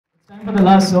Time for the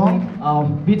last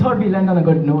song. We thought we'll end on a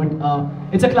good note.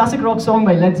 It's a classic rock song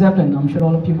by Led Zeppelin. I'm sure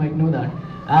all of you might know that.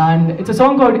 And it's a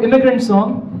song called Immigrant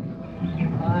Song.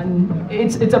 And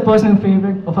it's a personal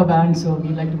favorite of our band, so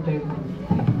we'd like to play it.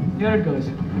 Here it goes.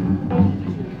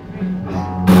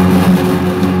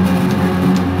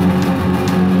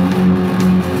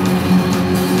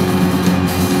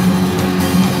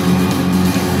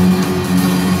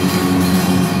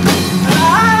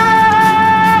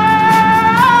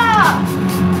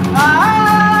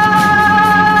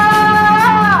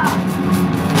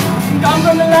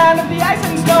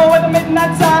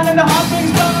 Midnight sun and the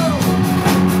heartstrings blow.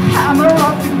 Hammer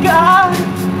of the God,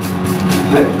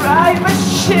 private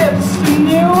ships to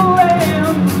new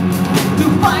land to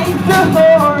fight the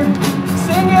horde,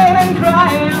 singing and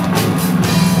crying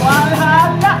while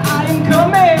I am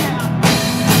coming.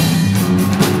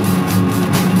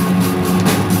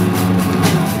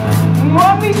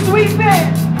 Won't be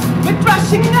sweeping, we're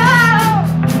thrashing now.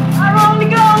 Our only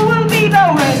goal will be the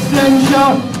Western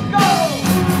Shore. Go!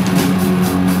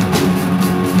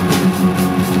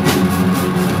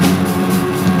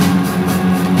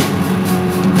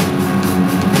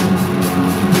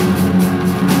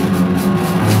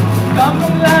 Come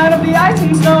from the land of the ice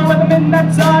and snow, where the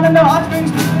midnight sun and the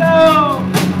heartstrings blow.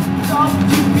 Soft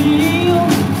to feel,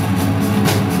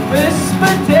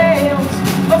 whisper tales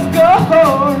of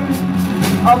gold,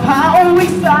 of how we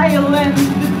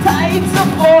silenced the tides of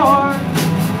war.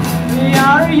 We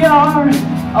are your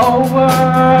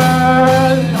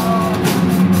overlord.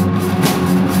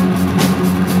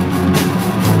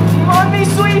 Won't be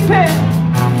sweeping,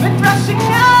 we're thrashing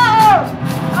out.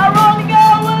 Our only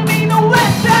goal will be the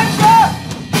Western Shore.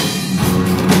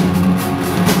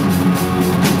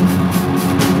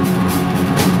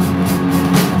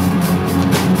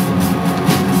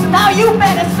 So now you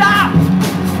better stop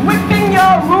whipping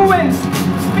your ruins.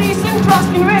 Peace and trust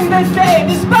can win this day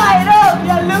despite all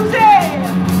your losing.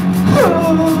 Ooh,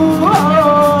 oh,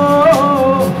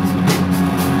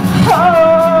 oh, oh,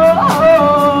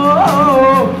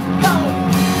 oh, go.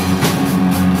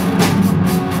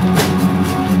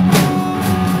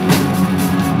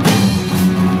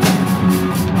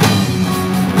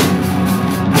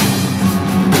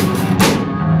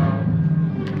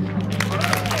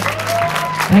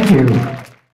 Thank you.